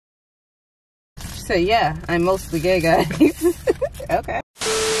She said, yeah, I'm mostly gay, guys. Okay.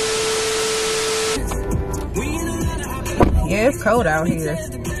 Yeah, it's cold out here.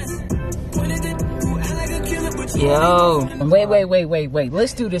 Yo, wait.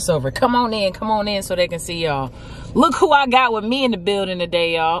 Let's do this over. Come on in so they can see y'all. Look who I got with me in the building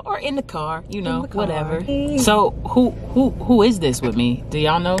today, y'all. Or in the car, you know, whatever. So, who is this with me? Do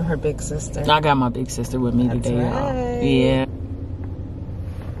y'all know? Her big sister. I got my big sister with me today, y'all. Yeah.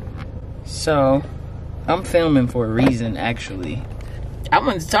 So, I'm filming for a reason, actually. I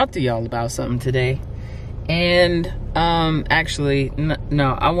wanted to talk to y'all about something today. And, actually,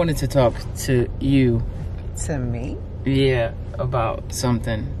 no, I wanted to talk to you. To me? Yeah, about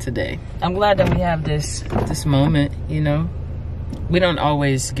something today. I'm glad that we have this moment, you know. We don't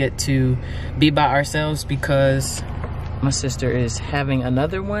always get to be by ourselves because my sister is having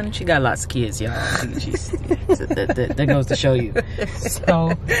another one. She got lots of kids, y'all. That goes to show you.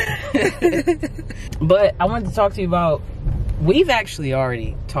 So, but I wanted to talk to you about, we've actually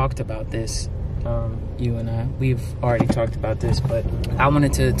already talked about this, you and I. We've already talked about this, but I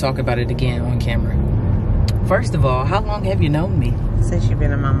wanted to talk about it again on camera. First of all, how long have you known me? Since you've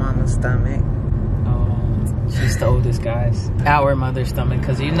been in my mama's stomach. Oh, she's the oldest, guys. Our mother's stomach,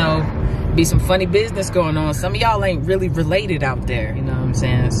 because you know, be some funny business going on. Some of y'all ain't really related out there, you know what I'm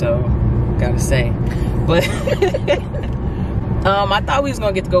saying? So, gotta say. But, I thought we was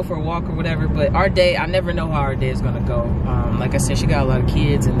gonna get to go for a walk or whatever, but our day, I never know how our day is gonna go. Like I said, she got a lot of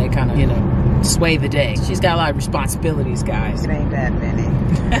kids and they kind of, you know, sway the day. She's got a lot of responsibilities, guys. It ain't that many.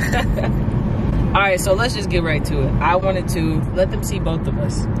 All right, so let's just get right to it. I wanted to let them see both of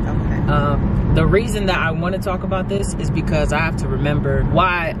us. Okay. The reason that I want to talk about this is because I have to remember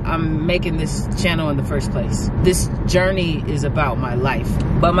why I'm making this channel in the first place. This journey is about my life,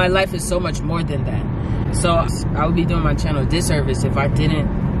 but my life is so much more than that. So I would be doing my channel a disservice if I didn't.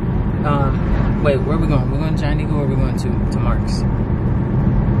 Wait, where are we going? We're going to Giant Eagle or are we going to Mark's?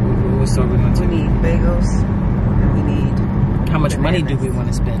 What store are we going to? We need bagels and we need... How much money do we want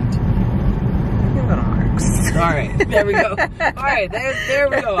to spend? All right, there we go. All right, there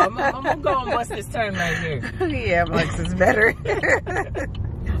we go. I'm gonna go and bust this turn right here. Yeah, Mark's is better.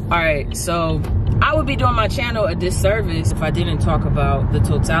 All right, so I would be doing my channel a disservice if I didn't talk about the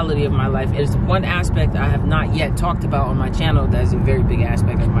totality of my life. It's one aspect I have not yet talked about on my channel that's a very big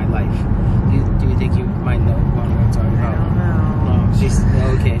aspect of my life. Do you think you might know what I'm going to talk about? I don't know. She's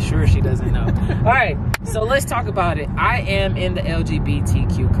okay, sure she doesn't know. All right, so let's talk about it. I am in the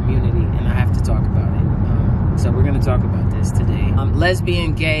LGBTQ community and I have to talk about it. So we're going to talk about this today.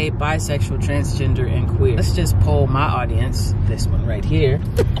 Lesbian, gay, bisexual, transgender, and queer. Let's just poll my audience, this one right here.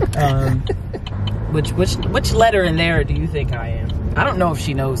 Which letter in there do you think I am? I don't know if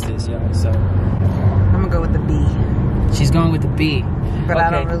she knows this, y'all, so. I'm going to go with the B. She's going with the B. But okay. I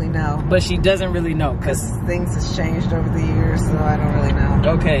don't really know. But she doesn't really know. Because things has changed over the years, so I don't really know.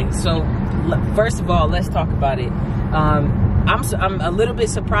 Okay, so first of all, let's talk about it. I'm a little bit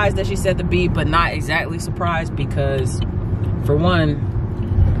surprised that she said the B, but not exactly surprised because, for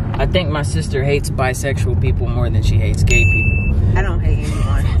one, I think my sister hates bisexual people more than she hates gay people. I don't hate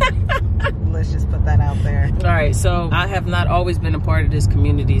anyone. Let's just put that out there. All right, so I have not always been a part of this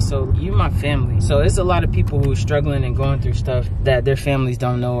community, so you my family. So there's a lot of people who are struggling and going through stuff that their families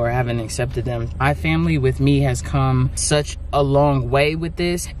don't know or haven't accepted them. My family with me has come such a long way with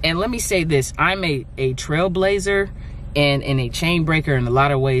this. And let me say this, I'm a trailblazer and a chain breaker in a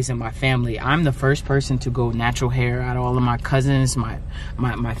lot of ways in my family. I'm the first person to go natural hair out of all of my cousins, my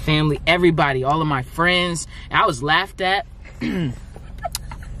family, everybody, all of my friends. I was laughed at.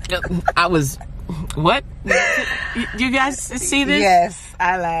 I was, what? You guys see this? Yes,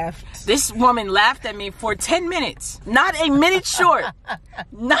 I laughed. This woman laughed at me for 10 minutes. Not a minute short.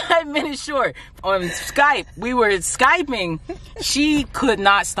 Not a minute short. On Skype, we were Skyping. She could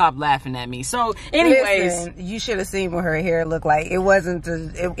not stop laughing at me. So, anyways. Listen, you should have seen what her hair looked like. It didn't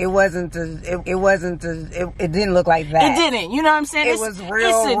look like that. It didn't. You know what I'm saying? It was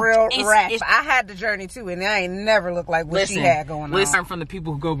real rough. I had the journey too, and I ain't never looked like what she had going on. Listen from the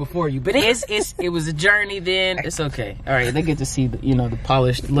people who go before you. But it was a journey then. It's okay. All right, they get to see the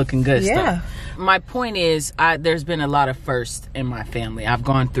polished looking good stuff. My point is, there's been a lot of firsts in my family. I've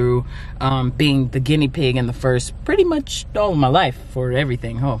gone through being the guinea pig and the first pretty much all of my life for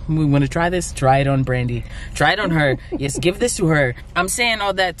everything. Oh, we want to try this? Try it on Brandy. Try it on her. Yes, give this to her. I'm saying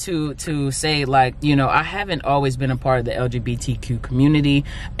all that to say, like, I haven't always been a part of the LGBTQ community.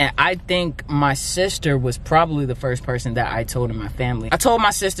 And I think my sister was probably the first person that I told in my family. I told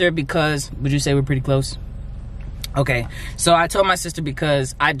my sister because, would you say we're pretty close? Okay, so I told my sister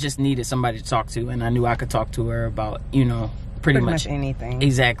because I just needed somebody to talk to, and I knew I could talk to her about, pretty much anything.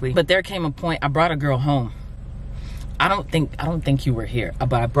 Exactly. But there came a point, I brought a girl home. I don't think you were here,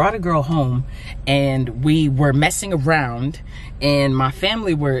 but I brought a girl home and we were messing around and my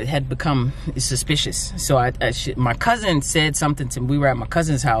family had become suspicious. So my cousin said something to me. We were at my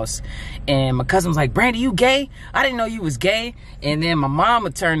cousin's house and my cousin was like, "Brandy, you gay? I didn't know you was gay." And then my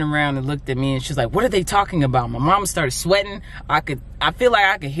mama turned around and looked at me and she was like, "What are they talking about?" My mama started sweating. I feel like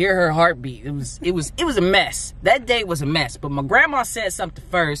I could hear her heartbeat. It was a mess. That day was a mess. But my grandma said something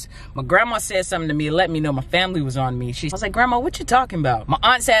first. My grandma said something to me to let me know my family was on me. I was like, "Grandma, what you talking about?" My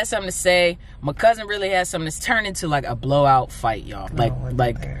aunt had something to say. My cousin really had something. It's turned into like a blowout fight, y'all. Like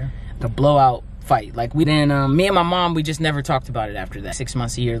a blowout fight. Like me and my mom, we just never talked about it after that. 6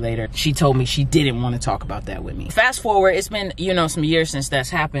 months, a year later, she told me she didn't want to talk about that with me. Fast forward, it's been, some years since that's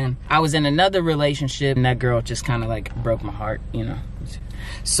happened. I was in another relationship and that girl just kind of like broke my heart,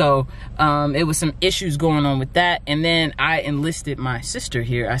 So it was some issues going on with that. And then I enlisted my sister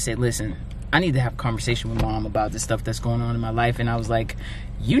here. I said, "Listen, I need to have a conversation with Mom about the stuff that's going on in my life." And I was like,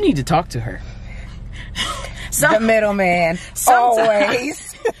 "You need to talk to her." The middleman,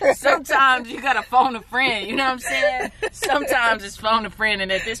 always. Sometimes you gotta phone a friend, you know what I'm saying? Sometimes it's phone a friend. And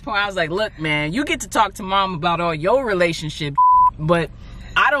at this point I was like, "Look, man, you get to talk to Mom about all your relationship, but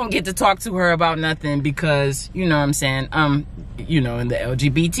I don't get to talk to her about nothing because, you know what I'm saying, in the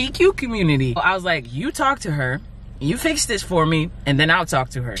LGBTQ community." I was like, "You talk to her, you fix this for me, and then I'll talk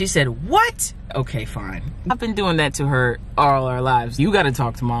to her." She said, "What?" Okay, fine. I've been doing that to her all our lives. You got to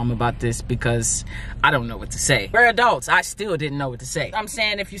talk to Mom about this because I don't know what to say. We're adults. I still didn't know what to say. I'm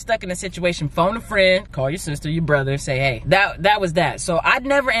saying if you're stuck in a situation, phone a friend, call your sister, your brother, say, "Hey, that was that." So I'd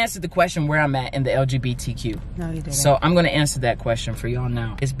never answered the question where I'm at in the LGBTQ. No, you didn't. So I'm going to answer that question for y'all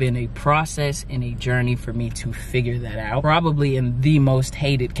now. It's been a process and a journey for me to figure that out. Probably in the most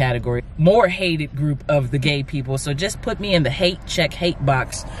hated category, more hated group of the gay people. So just put me in the hate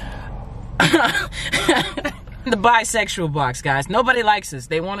box. The bisexual box, guys. Nobody likes us.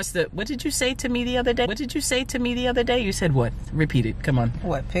 They want us to... What did you say to me the other day? What did you say to me the other day? You said what? Repeat it. Come on.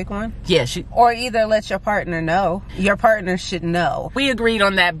 What? Pick one? Yeah, or either let your partner know. Your partner should know. We agreed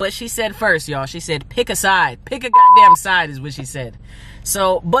on that, but she said first, y'all. She said, pick a side. Pick a goddamn side is what she said.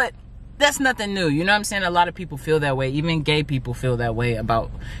 So, but... that's nothing new, you know what I'm saying? A lot of people feel that way. Even gay people feel that way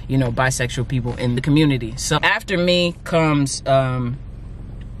about, bisexual people in the community. So after me comes,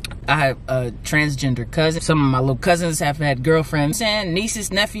 I have a transgender cousin. Some of my little cousins have had girlfriends and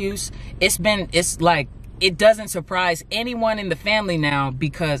nieces, nephews. It's like, it doesn't surprise anyone in the family now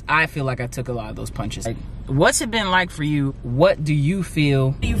because I feel like I took a lot of those punches. Like, what's it been like for you? What do you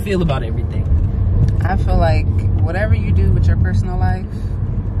feel? How do you feel about everything? I feel like whatever you do with your personal life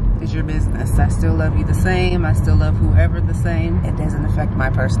is your business. I still love you the same. I still love whoever the same. It doesn't affect my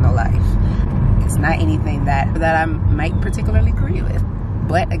personal life. It's not anything that I might particularly agree with.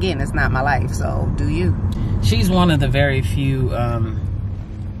 But again, it's not my life, so do you. She's one of the very few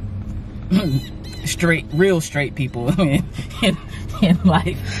real straight people in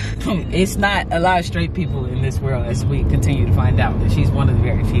life. It's not a lot of straight people in this world, as we continue to find out. She's one of the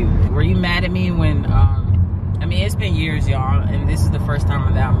very few. Were you mad at me when it's been years, y'all, and this is the first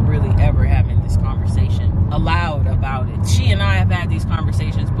time that I'm really ever having this conversation aloud about it. She and I have had these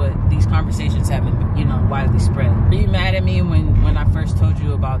conversations, but these conversations haven't been, widely spread. Were you mad at me when I first told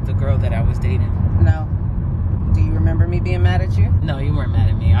you about the girl that I was dating? No. Do you remember me being mad at you? No, you weren't mad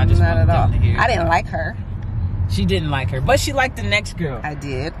at me. I just not wanted at all. them to hear. I didn't like her. She didn't like her, but she liked the next girl. I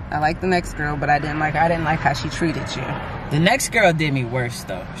did. I liked the next girl, but I didn't like how she treated you. The next girl did me worse,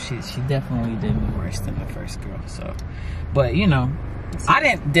 though. She definitely did me worse than the first girl. So, but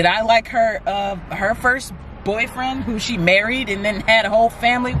did I like her first boyfriend who she married and then had a whole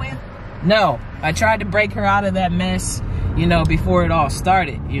family with? No, I tried to break her out of that mess, before it all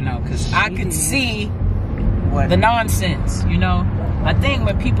started, because I could see the nonsense, I think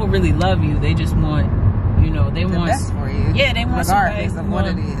when people really love you, they just want, they want the best for you. Yeah, they want regardless of what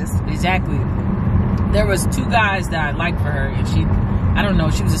it is. Exactly. There was 2 guys that I liked for her, and she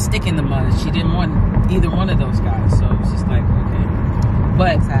was a stick in the mud. She didn't want either one of those guys, so it was just like, okay.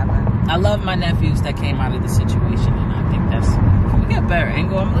 But I love my nephews that came out of the situation, and I think can we get a better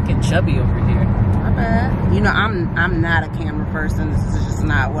angle? I'm looking chubby over here. My bad. I'm not a camera person. This is just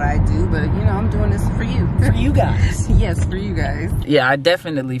not what I do, but I'm doing this for you. For you guys. Yes, for you guys. Yeah, I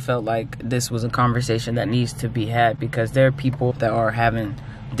definitely felt like this was a conversation that needs to be had because there are people that are having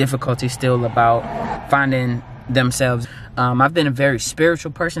difficulty still about finding themselves. I've been a very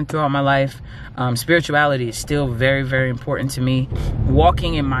spiritual person throughout my life. Spirituality is still very, very important to me.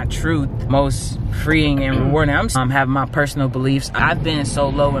 Walking in my truth, most freeing and rewarding. I'm have my personal beliefs. I've been so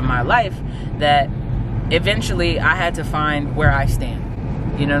low in my life that eventually I had to find where I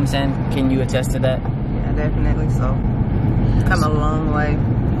stand. You know what I'm saying? Can you attest to that? Yeah, definitely so. Come a long way.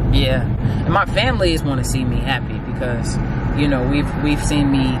 Yeah, and my family is want to see me happy because, you know, we've seen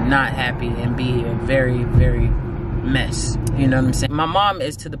me not happy and be a very, very mess. You know what I'm saying? My mom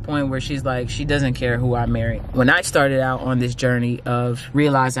is to the point where she's like, she doesn't care who I marry. When I started out on this journey of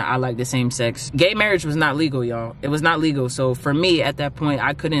realizing I like the same sex, gay marriage was not legal, y'all. It was not legal. So for me at that point,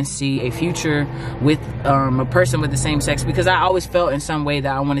 I couldn't see a future with a person with the same sex because I always felt in some way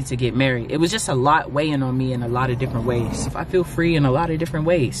that I wanted to get married. It was just a lot weighing on me in a lot of different ways. I feel free in a lot of different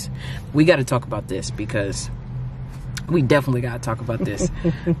ways. We got to talk about this because we definitely got to talk about this.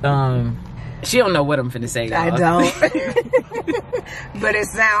 She don't know what I'm finna say, y'all. I don't. But it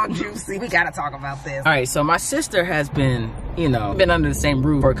sounds juicy. We gotta talk about this. All right, so my sister has been, you know, been under the same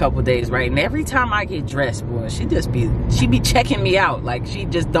roof for a couple days, right? And every time I get dressed, boy, she be checking me out. Like, she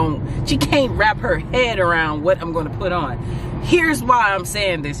can't wrap her head around what I'm gonna put on. Here's why I'm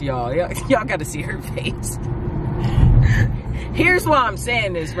saying this, y'all. Y'all gotta see her face. Here's why I'm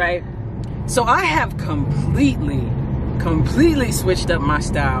saying this, right? So I have completely switched up my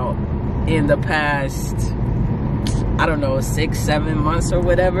style in the past, I don't know, 6-7 months or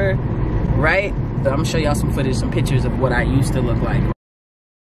whatever, right? I'm gonna show y'all some footage, some pictures of what I used to look like.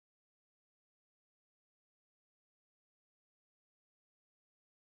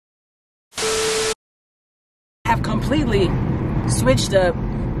 I have completely switched up,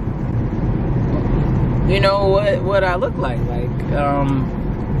 you know, what I look like.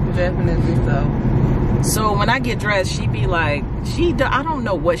 Definitely so. So when I get dressed, she be like, I don't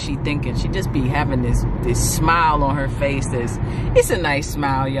know what she thinking. She just be having this smile on her face. It's a nice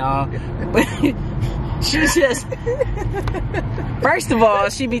smile, y'all. But she's just, first of all,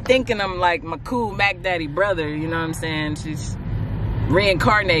 she be thinking I'm like my cool Mac Daddy brother. You know what I'm saying? She's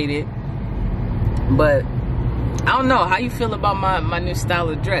reincarnated. But I don't know. How you feel about my new style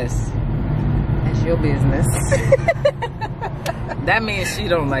of dress? That's your business. That means she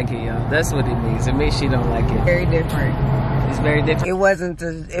don't like it, y'all. That's what it means. It means she don't like it. Very different. It's very different. It wasn't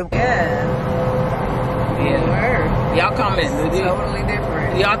yeah. Y'all comment. Totally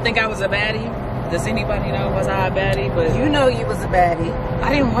different. Y'all think I was a baddie? Does anybody know was I a baddie? But you know you was a baddie.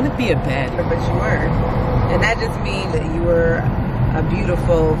 I didn't want to be a baddie. But you were. And that just means that you were a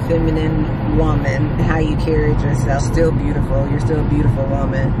beautiful feminine woman. How you carried yourself. Still beautiful. You're still a beautiful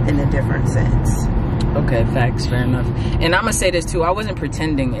woman in a different sense. Okay, facts, fair enough. And I'm gonna say this too, I wasn't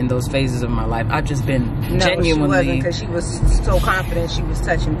pretending in those phases of my life. I've just been genuinely... No, she wasn't, because she was so confident she was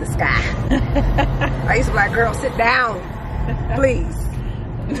touching the sky. I used to be like, girl, sit down, please.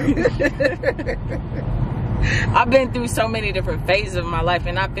 I've been through so many different phases of my life,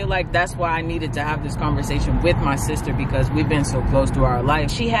 and I feel like that's why I needed to have this conversation with my sister, because we've been so close through our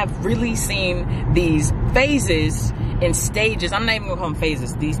life. She have really seen these phases and stages. I'm not even gonna call them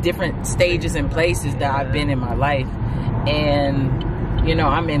phases. These different stages and places that I've been in my life, and you know,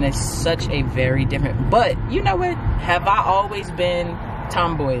 I'm in such a very different. But you know what? Have I always been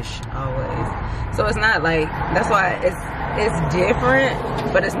tomboyish? Always. So it's not like, that's why it's different,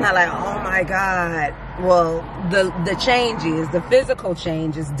 but it's not like, oh my God. Well, the changes, the physical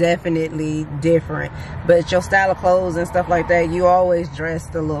change is definitely different, but your style of clothes and stuff like that, you always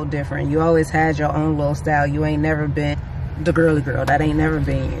dressed a little different. You always had your own little style. You ain't never been the girly girl. That ain't never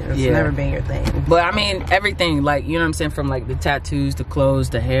been you. It's never been your thing. But I mean, everything, like, you know what I'm saying, from like the tattoos, the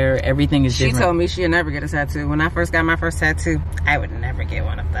clothes, the hair, everything is different. She told me she'd never get a tattoo. When I first got my first tattoo, I would never get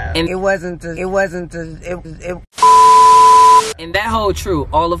one of those. And and that hold true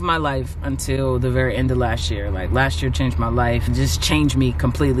all of my life until the very end of last year. Like, last year changed my life, just changed me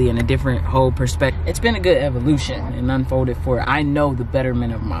completely in a different whole perspective. It's been a good evolution and unfolded for, I know, the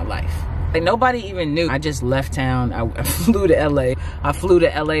betterment of my life. Like, nobody even knew. I just left town. I flew to LA. I flew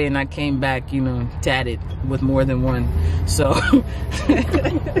to LA and I came back, you know, tatted with more than one. So,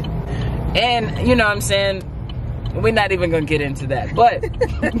 and you know what I'm saying? We're not even gonna get into that. But,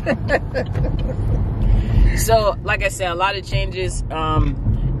 so, like I said, a lot of changes.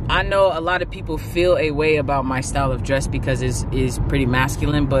 I know a lot of people feel a way about my style of dress because it's pretty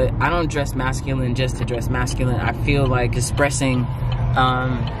masculine, but I don't dress masculine just to dress masculine. I feel like expressing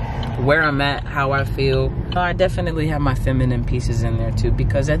where I'm at, how I feel. I definitely have my feminine pieces in there too,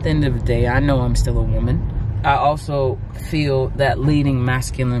 because at the end of the day, I know I'm still a woman. I also feel that leading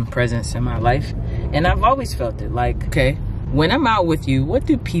masculine presence in my life, and I've always felt it. Like, okay, when I'm out with you, what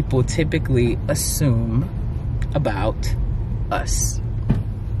do people typically assume about us?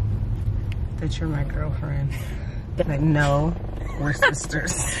 That you're my girlfriend. Like, no, we're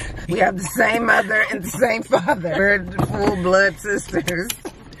sisters. We have the same mother and the same father. We're full blood sisters.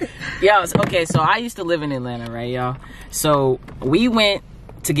 Y'all, okay, so I used to live in Atlanta, right, y'all? So we went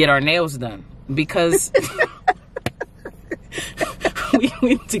to get our nails done because we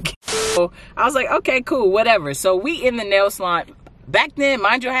went to get, I was like, okay, cool, whatever. So we in the nail salon. Back then,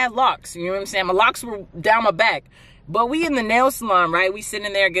 mind you, I had locks. You know what I'm saying? My locks were down my back. But we in the nail salon, right? We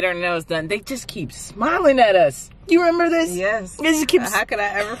sitting there, get our nails done. They just keep smiling at us. You remember this? Yes. They just keep. How could I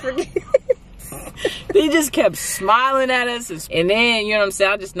ever forget? They just kept smiling at us. And then, you know what I'm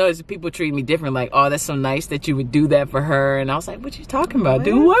saying? I just noticed that people treat me different. Like, oh, that's so nice that you would do that for her. And I was like, what you talking about? What?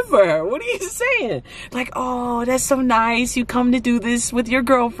 Do what for her? What are you saying? Like, oh, that's so nice. You come to do this with your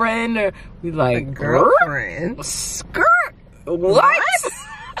girlfriend. Or we like, girlfriend? Skirt? What?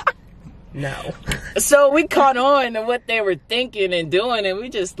 No. So we caught on to what they were thinking and doing, and we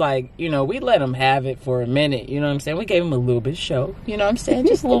just like, you know, we let them have it for a minute. You know what I'm saying? We gave them a little bit of show. You know what I'm saying?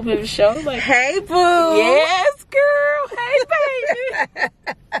 Just a little bit of show. Like, hey, boo. Yes, girl. Hey,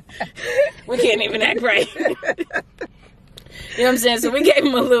 baby. We can't even act right. You know what I'm saying? So we gave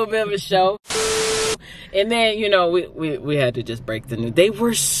them a little bit of a show. And then, you know, we had to just break the news. They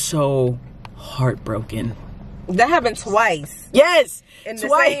were so heartbroken. That happened twice. Yes. And the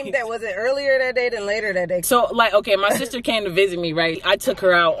same that was it earlier that day than later that day. So like, okay, my sister came to visit me, right? I took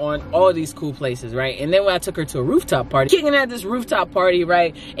her out on all these cool places, right? And then when I took her to a rooftop party, kicking at this rooftop party,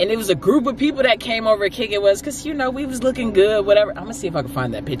 right? And it was a group of people that came over and kicking with us because, you know, we was looking good, whatever. I'm gonna see if I can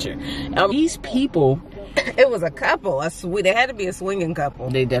find that picture. These people, it was a couple. They had to be a swinging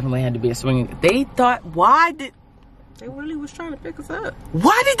couple. They definitely had to be a swinging. They thought, they really was trying to pick us up.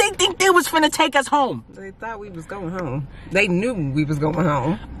 Why did they think they was finna take us home? They thought we was going home. They knew we was going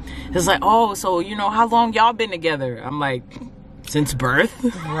home. It's like, oh, so, you know, how long y'all been together? I'm like, since birth.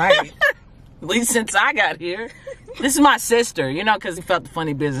 Right. At least since I got here. This is my sister, you know, because he felt the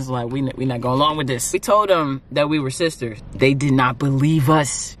funny business, like, we not going along with this. We told them that we were sisters. They did not believe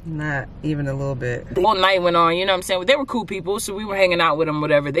us. Not even a little bit. The whole night went on, you know what I'm saying? They were cool people, so we were hanging out with them,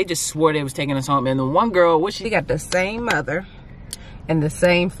 whatever. They just swore they was taking us home. And the one girl, she got the same mother and the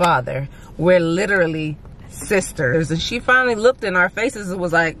same father. We're literally sisters. And she finally looked in our faces and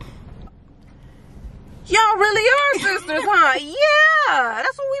was like, y'all really are sisters, huh? Yeah,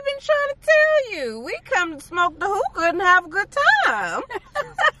 that's what we've been trying to tell you. We come to smoke the hookah and have a good time.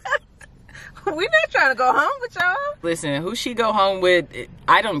 We're not trying to go home with y'all. Listen, who she go home with,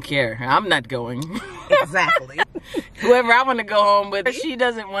 I don't care. I'm not going. Exactly. Whoever I want to go home with, she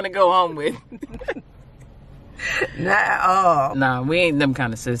doesn't want to go home with. Not at all. Nah, we ain't them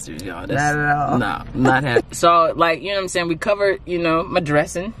kind of sisters, y'all. Not at all. Nah, not happy. So, like, you know what I'm saying? We covered, you know, my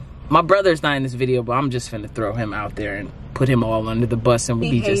dressing. My brother's not in this video, but I'm just finna throw him out there and put him all under the bus, and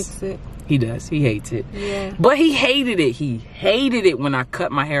he hates it. He does. He hates it. Yeah. But he hated it. He hated it when I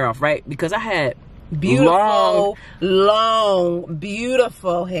cut my hair off, right? Because I had long,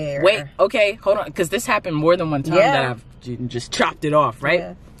 beautiful hair. Wait, okay, hold on, because this happened more than one time that I've just chopped it off, right?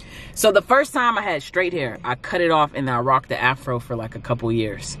 Yeah. So the first time I had straight hair, I cut it off and I rocked the afro for like a couple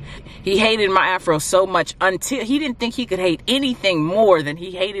years. He hated my afro so much until he didn't think he could hate anything more than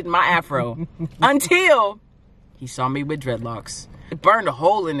he hated my afro until he saw me with dreadlocks. It burned a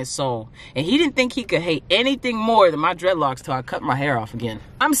hole in his soul. And he didn't think he could hate anything more than my dreadlocks till I cut my hair off again.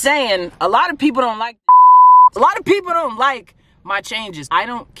 I'm saying a lot of people don't like a lot of people don't like my changes. I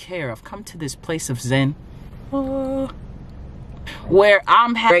don't care. I've come to this place of zen. Where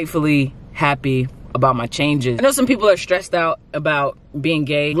I'm gratefully happy about my changes. I know some people are stressed out about being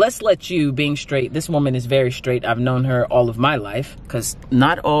gay. Let's let you being straight. This woman is very straight. I've known her all of my life because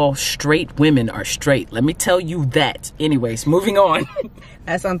not all straight women are straight. Let me tell you that. Anyways, moving on.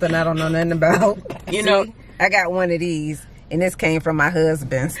 That's something I don't know nothing about. You know, I got one of these and this came from my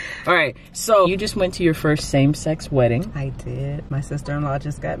husband's. All right, so you just went to your first same-sex wedding. I did. My sister-in-law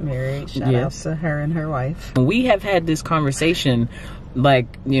just got married. Shout out to her and her wife. We have had this conversation, like,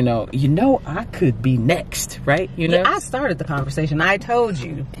 you know, I could be next, right? You know, I started the conversation. I told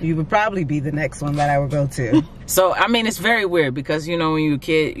you would probably be the next one that I would go to. So, I mean, it's very weird because, you know, when you're a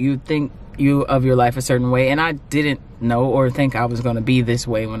kid, you think of your life a certain way, and I didn't know or think I was going to be this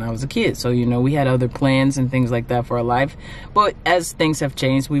way when I was a kid. So, you know, we had other plans and things like that for our life, but as things have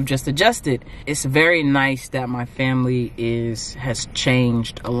changed, we've just adjusted. It's very nice that my family has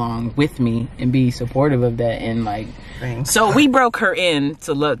changed along with me and be supportive of that. And like, thanks. So we broke her in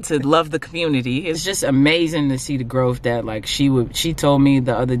to love the community. It's just amazing to see the growth that, like, she told me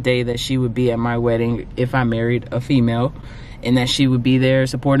the other day that she would be at my wedding if I married a female, and that she would be there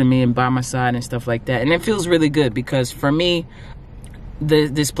supporting me and by my side and stuff like that. And it feels really good because for me,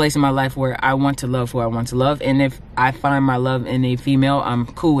 this place in my life where I want to love who I want to love, and if I find my love in a female, I'm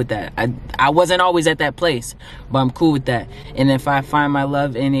cool with that. I wasn't always at that place, but I'm cool with that. And if I find my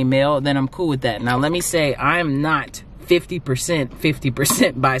love in a male, then I'm cool with that. Now let me say, I'm not 50%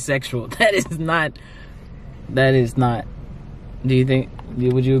 bisexual. That is not. Do you think,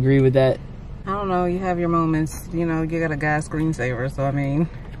 would you agree with that? I don't know, you have your moments, you know, you got a guy screensaver, so I mean,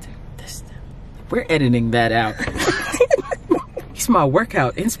 we're editing that out. He's my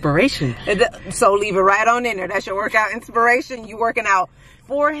workout inspiration. So leave it right on in there. That's your workout inspiration. You working out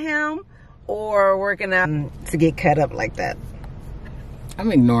for him or working out to get cut up like that?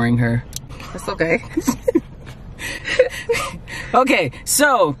 I'm ignoring her. That's okay. Okay,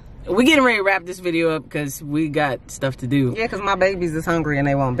 so we're getting ready to wrap this video up because we got stuff to do. Yeah, because my babies is hungry and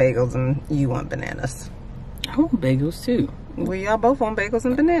they want bagels and you want bananas. I want bagels too. Well, y'all both want bagels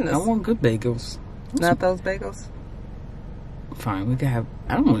and bananas. I want good bagels. Not those bagels. Fine, we can have.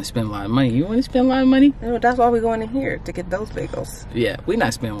 I don't want to spend a lot of money. You want to spend a lot of money? No, that's why we're going in here to get those bagels. Yeah, we're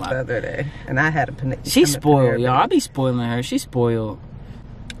not spending a lot. The other day, and I had a She's spoiled, y'all. I be spoiling her. She's spoiled.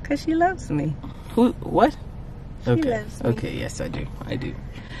 Cause she loves me. Who? What? She loves me. Okay, yes, I do. I do.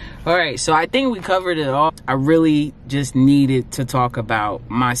 All right, so I think we covered it all. I really just needed to talk about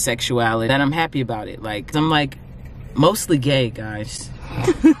my sexuality, and I'm happy about it. Like, I'm like mostly gay, guys.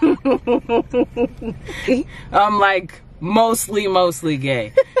 I'm like mostly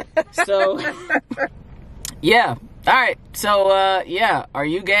gay. So yeah. All right. So yeah, are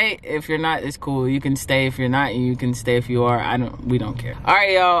you gay? If you're not, it's cool. You can stay. If you're not, you can stay. If you are, we don't care. All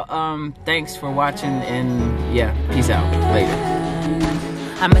right, y'all. Thanks for watching, and yeah, peace out. Later.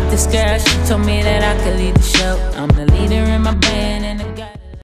 I met this girl, she told me that I could lead the show. I'm the leader in my band and the